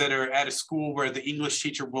families that are at a school where the English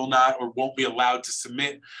teacher will not or won't be allowed to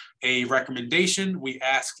submit a recommendation, we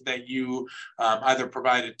ask that you either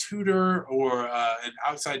provide a tutor or an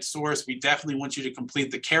outside source. We definitely want you to complete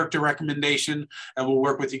the character recommendation, and we'll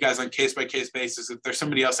work with you guys on case-by-case basis. If there's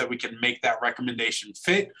somebody else that we can make that recommendation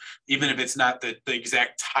fit, even if it's not the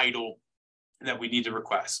exact title that we need to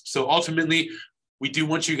request. So ultimately, we do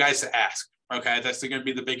want you guys to ask. Okay, that's going to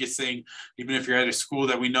be the biggest thing. Even if you're at a school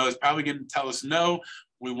that we know is probably going to tell us no,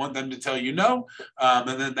 we want them to tell you no.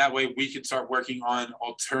 And then that way we can start working on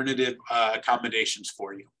alternative accommodations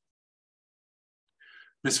for you.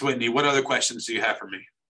 Ms. Whitney, what other questions do you have for me?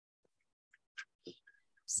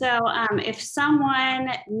 So if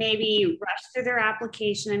someone maybe rushed through their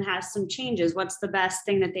application and has some changes, what's the best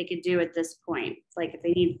thing that they could do at this point? Like if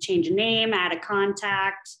they need to change a name, add a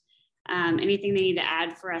contact, anything they need to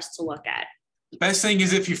add for us to look at? The best thing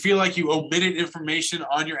is if you feel like you omitted information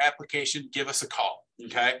on your application, give us a call.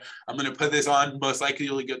 Okay, I'm going to put this on. Most likely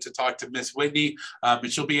you'll get to talk to Miss Whitney,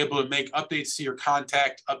 and she'll be able to make updates to your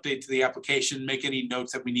contact, update to the application, make any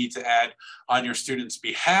notes that we need to add on your student's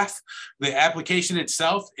behalf. The application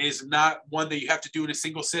itself is not one that you have to do in a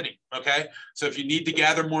single sitting. Okay, so if you need to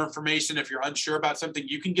gather more information, if you're unsure about something,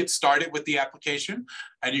 you can get started with the application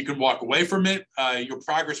and you can walk away from it. Your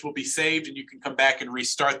progress will be saved and you can come back and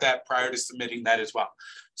restart that prior to submitting that as well.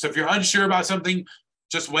 So if you're unsure about something,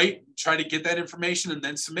 just wait, try to get that information and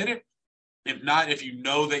then submit it. If not, if you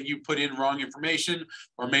know that you put in wrong information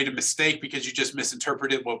or made a mistake because you just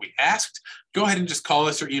misinterpreted what we asked, go ahead and just call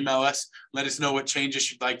us or email us. Let us know what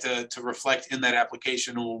changes you'd like to reflect in that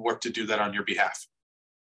application, and we'll work to do that on your behalf.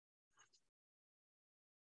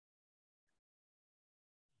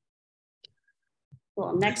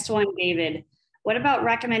 Cool. Next one, David. What about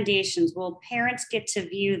recommendations? Will parents get to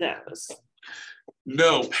view those?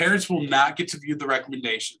 No, parents will not get to view the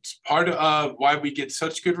recommendations. Part of why we get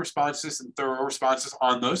such good responses and thorough responses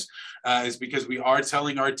on those is because we are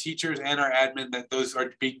telling our teachers and our admin that those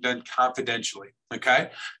are being done confidentially,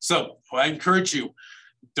 okay? So I encourage you,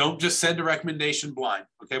 don't just send a recommendation blind,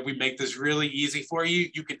 okay? We make this really easy for you.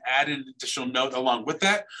 You can add an additional note along with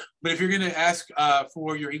that. But if you're gonna ask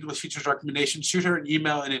for your English teacher's recommendation, shoot her an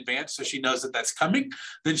email in advance so she knows that that's coming.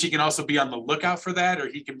 Then she can also be on the lookout for that, or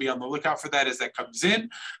he can be on the lookout for that as that comes in.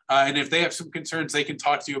 And if they have some concerns, they can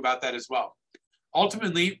talk to you about that as well.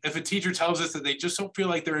 Ultimately, if a teacher tells us that they just don't feel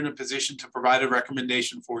like they're in a position to provide a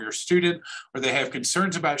recommendation for your student, or they have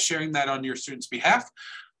concerns about sharing that on your student's behalf,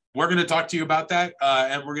 we're going to talk to you about that,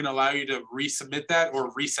 and we're going to allow you to resubmit that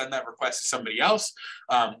or resend that request to somebody else.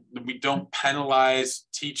 We don't penalize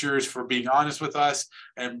teachers for being honest with us,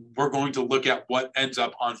 and we're going to look at what ends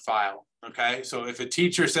up on file. Okay, so if a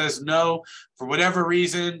teacher says no, for whatever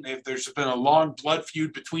reason, if there's been a long blood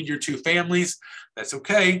feud between your two families, that's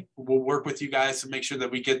okay. We'll work with you guys to make sure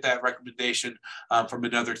that we get that recommendation from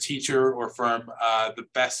another teacher or from the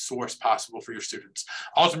best source possible for your students.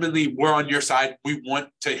 Ultimately, we're on your side. We want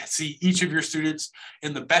to see each of your students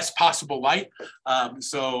in the best possible light.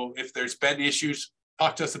 So if there's been issues,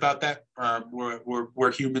 talk to us about that.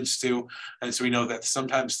 We're humans too. And so we know that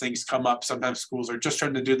sometimes things come up. Sometimes schools are just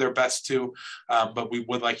trying to do their best too. But we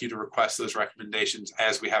would like you to request those recommendations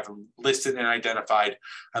as we have them listed and identified,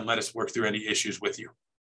 and let us work through any issues with you.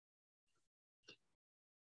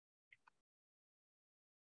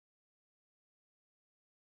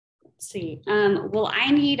 Let's see. Will I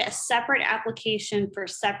need a separate application for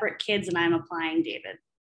separate kids and I'm applying, David?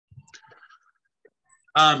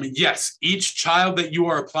 Yes, each child that you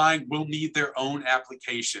are applying will need their own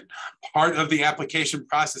application. Part of the application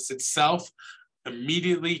process itself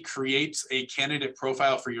immediately creates a candidate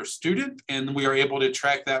profile for your student, and we are able to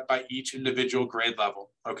track that by each individual grade level.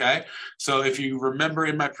 Okay, so if you remember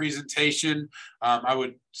in my presentation, I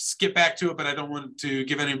would skip back to it, but I don't want to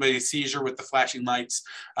give anybody a seizure with the flashing lights.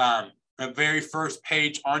 The very first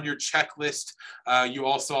page on your checklist, you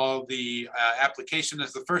all saw the application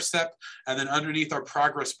as the first step, and then underneath our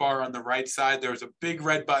progress bar on the right side, there's a big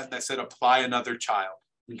red button that said apply another child.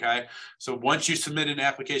 Okay, so once you submit an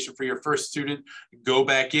application for your first student, go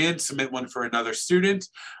back in, submit one for another student.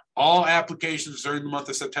 All applications during the month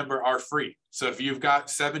of September are free. So if you've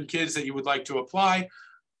got 7 kids that you would like to apply,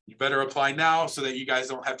 you better apply now so that you guys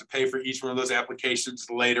don't have to pay for each one of those applications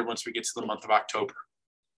later once we get to the month of October.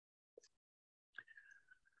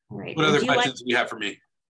 Right. What other questions do you have for me?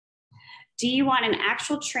 Do you want an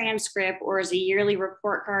actual transcript, or is a yearly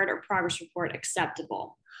report card or progress report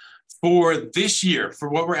acceptable? For this year, for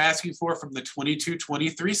what we're asking for from the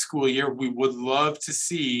 22-23 school year, we would love to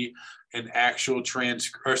see an actual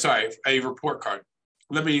a report card.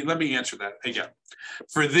 Let me answer that again.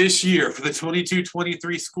 For this year, for the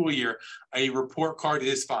 22-23 school year, a report card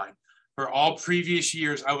is fine. For all previous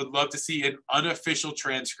years, I would love to see an unofficial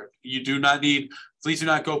transcript. You do not need, please do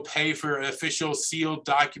not go pay for an official sealed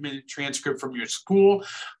documented transcript from your school.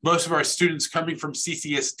 Most of our students coming from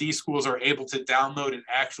CCSD schools are able to download an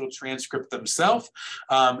actual transcript themselves.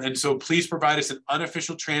 And so please provide us an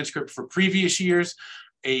unofficial transcript for previous years.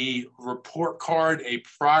 A report card, a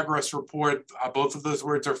progress report, both of those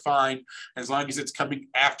words are fine as long as it's coming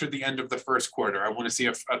after the end of the first quarter. I want to see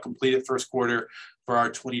a completed first quarter for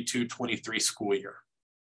our 22-23 school year.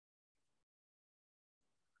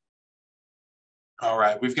 All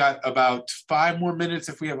right, we've got about 5 more minutes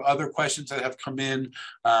if we have other questions that have come in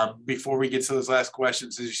before we get to those last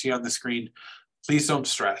questions. As you see on the screen, please don't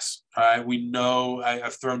stress. All right, we know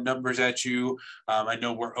I've thrown numbers at you. I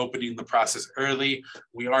know we're opening the process early.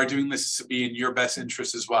 We are doing this to be in your best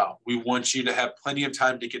interest as well. We want you to have plenty of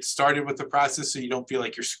time to get started with the process so you don't feel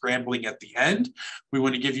like you're scrambling at the end. We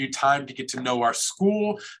want to give you time to get to know our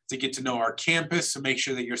school, to get to know our campus, to make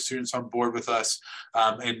sure that your students are on board with us.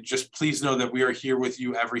 And just please know that we are here with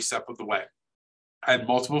you every step of the way. I had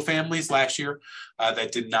multiple families last year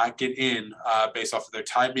that did not get in based off of their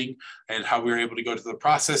timing and how we were able to go to the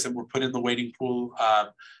process, and were put in the waiting pool.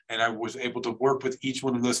 And I was able to work with each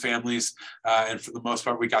one of those families. And for the most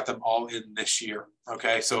part, we got them all in this year.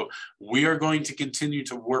 Okay, so we are going to continue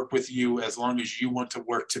to work with you as long as you want to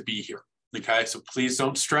work to be here. Okay, so please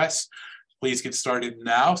don't stress. Please get started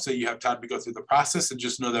now so you have time to go through the process, and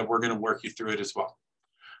just know that we're going to work you through it as well.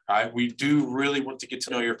 All right, we do really want to get to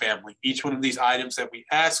know your family. Each one of these items that we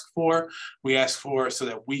ask for so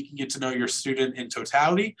that we can get to know your student in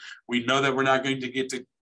totality. We know that we're not going to get to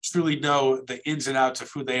truly know the ins and outs of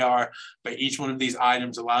who they are, but each one of these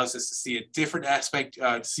items allows us to see a different aspect,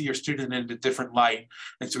 to see your student in a different light.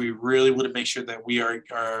 And so we really want to make sure that we are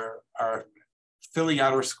filling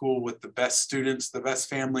out our school with the best students, the best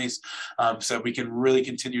families, so that we can really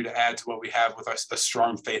continue to add to what we have with a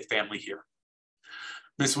strong faith family here.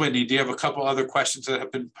 Ms. Whitney, do you have a couple other questions that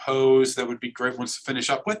have been posed that would be great ones to finish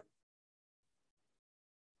up with?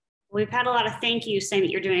 We've had a lot of thank yous saying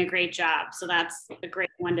that you're doing a great job. So that's a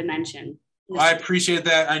great one to mention. Well, I appreciate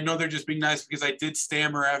that. I know they're just being nice because I did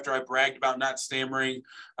stammer after I bragged about not stammering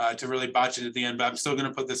to really botch it at the end, but I'm still going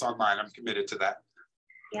to put this online. I'm committed to that.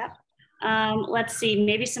 Yep. Let's see,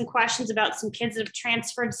 maybe some questions about some kids that have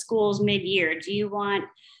transferred schools mid-year. Do you want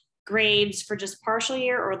grades for just partial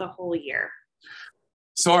year or the whole year?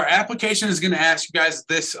 So our application is going to ask you guys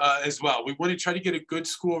this as well. We want to try to get a good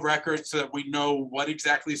school record so that we know what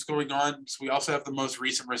exactly is going on. So we also have the most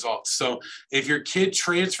recent results. So if your kid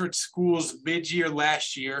transferred schools mid-year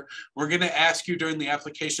last year, we're going to ask you during the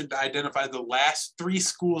application to identify the last 3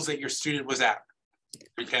 schools that your student was at.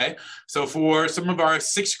 Okay, so for some of our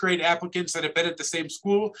 6th grade applicants that have been at the same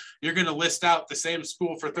school, you're going to list out the same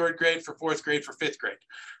school for 3rd grade, for 4th grade, for 5th grade.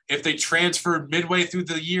 If they transferred midway through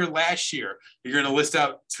the year last year, you're going to list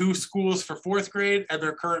out 2 schools for 4th grade and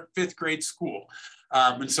their current 5th grade school.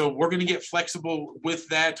 And so we're going to get flexible with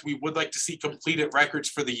that. We would like to see completed records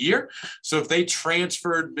for the year. So if they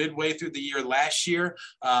transferred midway through the year last year,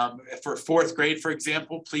 for 4th grade, for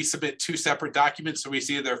example, please submit 2 separate documents. So we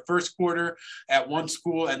see their first quarter at one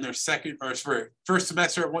school and their first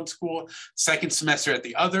semester at one school, second semester at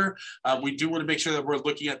the other. We do want to make sure that we're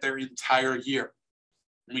looking at their entire year.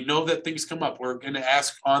 We know that things come up. We're going to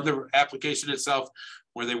ask on the application itself,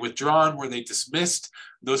 were they withdrawn? Were they dismissed?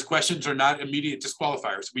 Those questions are not immediate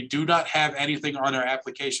disqualifiers. We do not have anything on our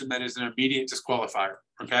application that is an immediate disqualifier,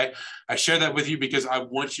 okay? I share that with you because I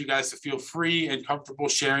want you guys to feel free and comfortable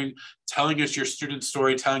sharing, telling us your student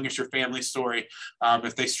story, telling us your family story.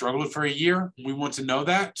 If they struggled for a year, we want to know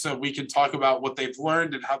that so we can talk about what they've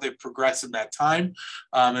learned and how they've progressed in that time,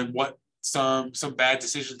 and what some bad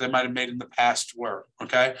decisions they might have made in the past were,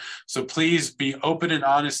 okay? So please be open and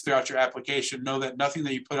honest throughout your application. Know that nothing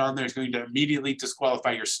that you put on there is going to immediately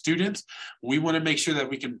disqualify your students. We want to make sure that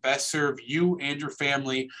we can best serve you and your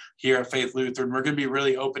family here at Faith Lutheran. We're going to be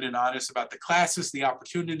really open and honest about the classes, the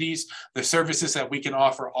opportunities, the services that we can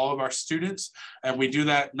offer all of our students. And we do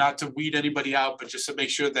that not to weed anybody out, but just to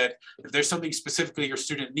make sure that if there's something specifically your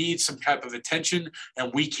student needs, some type of attention,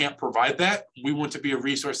 and we can't provide that, we want to be a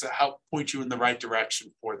resource that helps point you in the right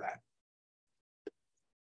direction for that.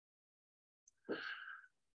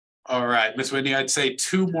 All right, Ms. Whitney, I'd say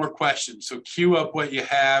 2 more questions. So queue up what you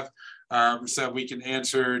have so we can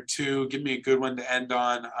answer 2. Give me a good one to end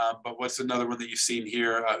on, but what's another one that you've seen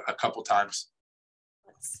here a couple times?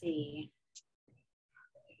 Let's see.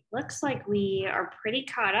 Looks like we are pretty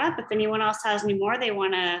caught up. If anyone else has any more they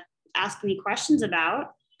want to ask any questions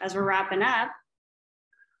about as we're wrapping up.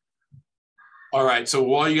 All right, so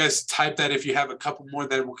while you guys type that, if you have a couple more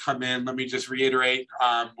that will come in, let me just reiterate.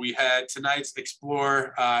 We had tonight's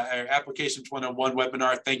Explore our Applications 101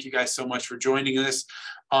 webinar. Thank you guys so much for joining us.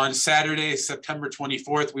 On Saturday, September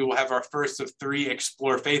 24th, we will have our first of 3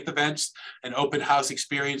 Explore Faith events, an open house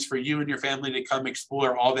experience for you and your family to come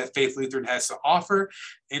explore all that Faith Lutheran has to offer,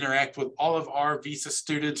 interact with all of our Visa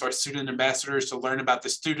students, our student ambassadors, to learn about the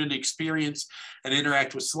student experience, and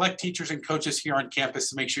interact with select teachers and coaches here on campus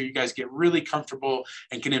to make sure you guys get really comfortable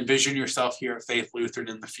and can envision yourself here at Faith Lutheran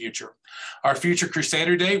in the future. Our Future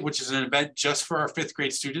Crusader Day, which is an event just for our 5th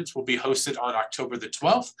grade students, will be hosted on October the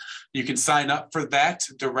 12th. You can sign up for that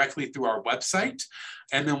directly through our website.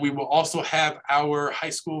 And then we will also have our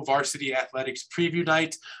high school varsity athletics preview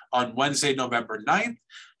night on Wednesday, November 9th,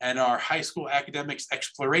 and our high school academics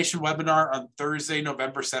exploration webinar on Thursday,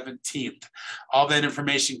 November 17th. All that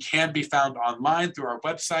information can be found online through our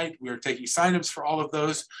website. We are taking signups for all of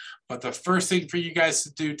those. But the first thing for you guys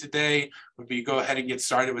to do today would be go ahead and get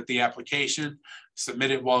started with the application,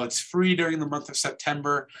 submit it while it's free during the month of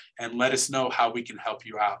September, and let us know how we can help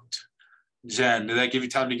you out. Jen, did that give you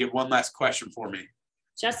time to get one last question for me?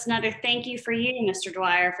 Just another thank you for you, Mr.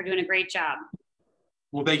 Dwyer, for doing a great job.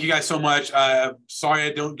 Well, thank you guys so much. Sorry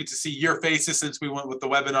I don't get to see your faces since we went with the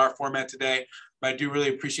webinar format today, but I do really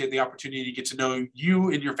appreciate the opportunity to get to know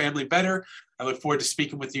you and your family better. I look forward to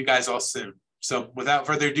speaking with you guys all soon. So without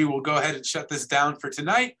further ado, we'll go ahead and shut this down for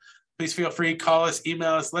tonight. Please feel free to call us,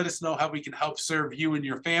 email us, let us know how we can help serve you and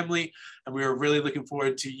your family. And we are really looking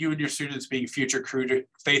forward to you and your students being future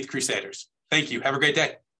Faith Crusaders. Thank you. Have a great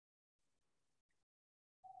day.